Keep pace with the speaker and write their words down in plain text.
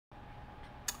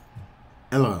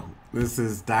Hello, this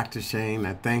is Dr. Shane.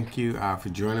 I thank you for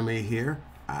joining me here,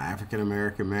 African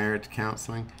American Marriage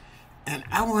Counseling. And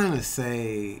I want to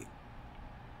say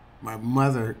my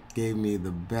mother gave me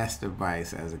the best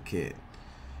advice as a kid.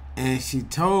 And she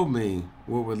told me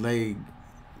what would lay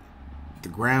the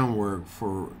groundwork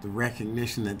for the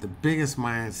recognition that the biggest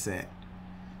mindset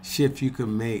shift you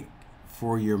can make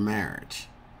for your marriage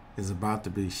is about to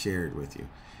be shared with you.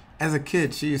 As a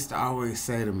kid, she used to always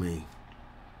say to me,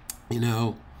 you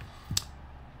know,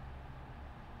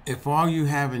 if all you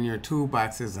have in your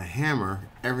toolbox is a hammer,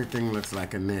 everything looks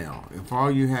like a nail. If all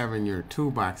you have in your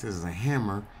toolbox is a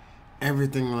hammer,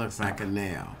 everything looks like a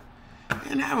nail.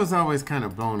 And I was always kind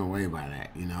of blown away by that.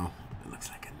 It looks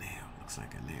like a nail, looks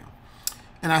like a nail.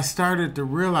 And I started to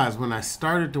realize when I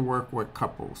started to work with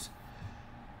couples,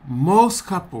 most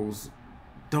couples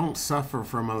don't suffer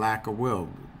from a lack of will.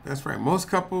 That's right. Most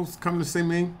couples come to see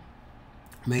me,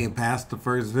 may have passed the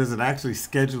first visit, actually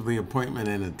schedule the appointment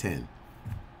and attend.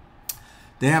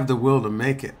 They have the will to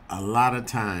make it. A lot of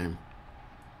time,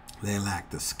 they lack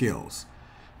the skills.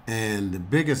 And the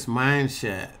biggest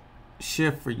mindset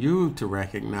shift for you to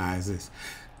recognize is,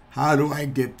 how do I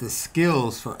get the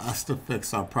skills for us to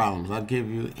fix our problems? I'll give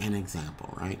you an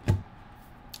example, right?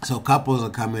 So couples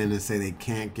will come in and say they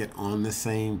can't get on the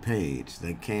same page.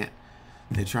 They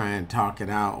try and talk it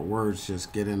out. Words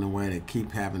just get in the way. They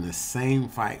keep having the same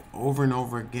fight over and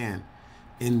over again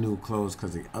in new clothes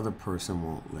because the other person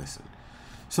won't listen.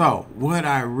 So what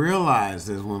I realized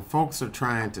is when folks are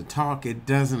trying to talk, it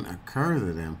doesn't occur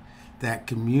to them that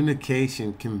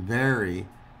communication can vary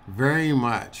very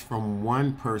much from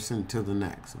one person to the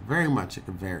next. Very much it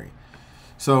can vary.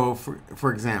 So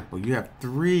for example, you have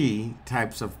three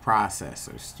types of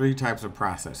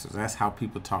processors. That's how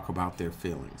people talk about their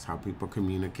feelings, how people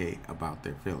communicate about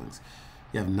their feelings.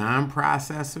 You have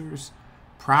non-processors,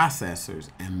 processors,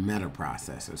 and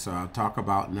metaprocessors. So I'll talk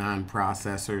about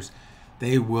non-processors.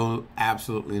 They will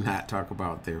absolutely not talk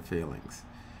about their feelings.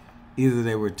 Either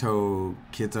they were told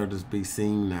kids are to be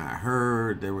seen, not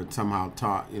heard. They were somehow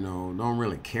taught, don't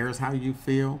really cares how you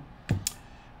feel.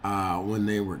 When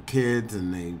they were kids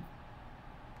and they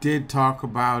did talk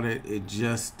about it, it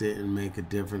just didn't make a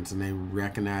difference. And they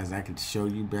recognized I could show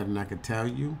you better than I could tell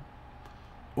you.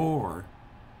 Or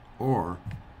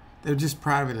they're just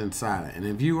private and silent. And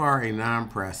if you are a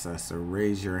non-processor,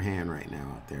 raise your hand right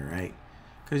now out there, right?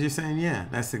 Because you're saying, yeah,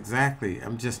 that's exactly,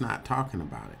 I'm just not talking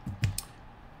about it.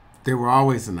 They were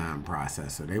always a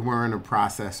non-processor. They weren't a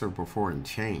processor before it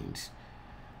changed.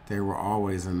 They were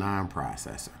always a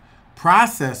non-processor.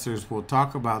 Processors will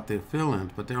talk about their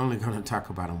feelings, but they're only going to talk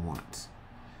about them once.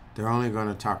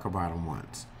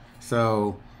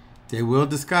 So they will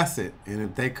discuss it. And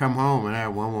if they come home, and I had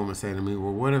one woman say to me,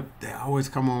 well, what if they always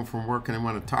come home from work and they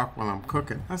want to talk while I'm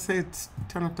cooking? I say,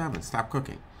 turn off the oven, stop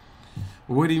cooking.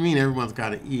 Well, what do you mean everyone's got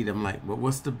to eat? I'm like, well,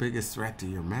 what's the biggest threat to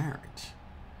your marriage?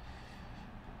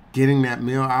 Getting that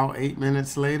meal out 8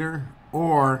 minutes later,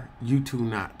 or you two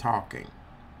not talking?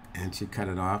 And she cut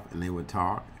it off and they would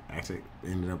talk. Actually, it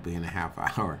ended up being a half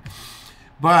hour.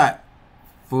 But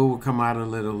food would come out a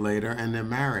little later and their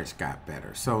marriage got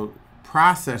better. So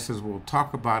processors will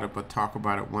talk about it, but talk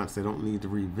about it once. They don't need to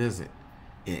revisit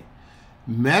it.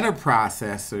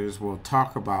 Metaprocessors will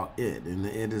talk about it, and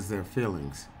the it is their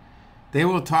feelings. They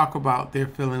will talk about their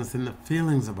feelings and the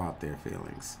feelings about their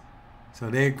feelings. So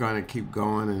they're going to keep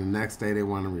going, and the next day they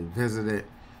want to revisit it.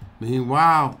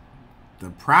 Meanwhile, the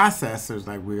processors,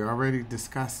 like we already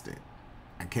discussed it.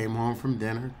 I came home from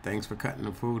dinner. Thanks for cutting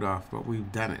the food off, but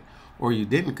we've done it. Or you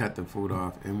didn't cut the food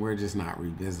off, and we're just not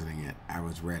revisiting it. I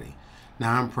was ready.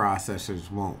 Non-processors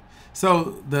won't.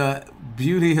 So the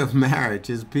beauty of marriage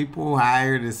is people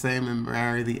hire the same and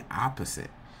marry the opposite.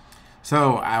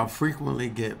 So I'll frequently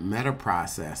get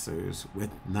metaprocessors with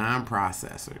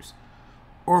non-processors,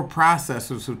 or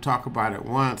processors who talk about it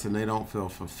once and they don't feel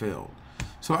fulfilled.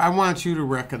 So I want you to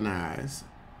recognize,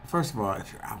 first of all,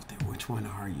 if you're out there, which one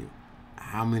are you?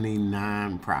 How many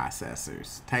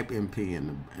non-processors? Type NP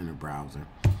in the browser.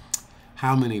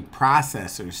 How many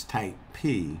processors? Type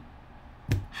P.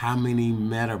 How many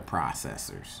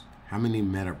metaprocessors?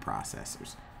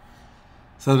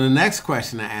 So the next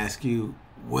question I ask you,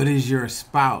 what is your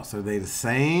spouse? Are they the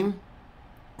same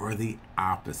or the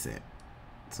opposite?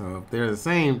 So if they're the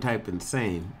same, type in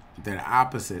same. If they're the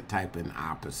opposite, type in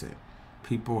opposite.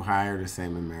 People hire the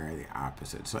same and marry the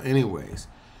opposite. So anyways,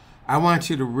 I want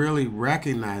you to really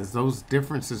recognize those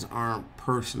differences aren't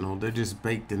personal. They're just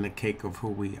baked in the cake of who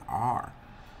we are.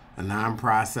 A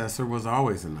non-processor was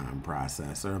always a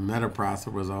non-processor. A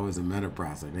metaprocessor was always a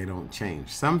metaprocessor. They don't change.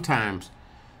 Sometimes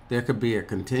there could be a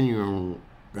continuum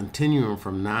continuum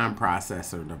from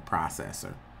non-processor to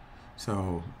processor.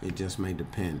 So it just may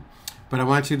depend. But I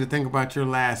want you to think about your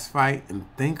last fight and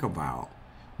think about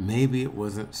maybe it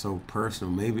wasn't so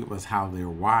personal. Maybe it was how they're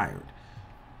wired.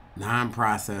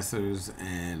 Non-processors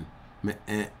and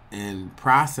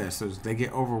processors, they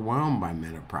get overwhelmed by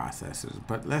metaprocessors.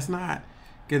 But let's not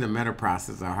give the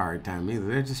metaprocessors a hard time either.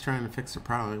 They're just trying to fix the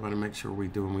problem. They want to make sure we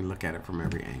do and we look at it from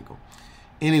every angle.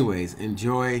 Anyways,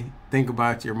 enjoy. Think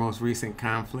about your most recent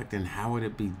conflict and how would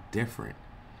it be different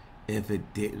if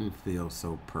it didn't feel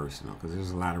so personal, because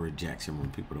there's a lot of rejection when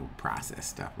people don't process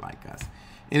stuff like us.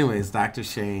 Anyways, Dr.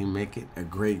 Shane, make it a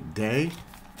great day,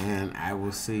 and I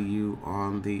will see you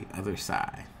on the other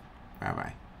side.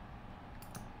 Bye-bye.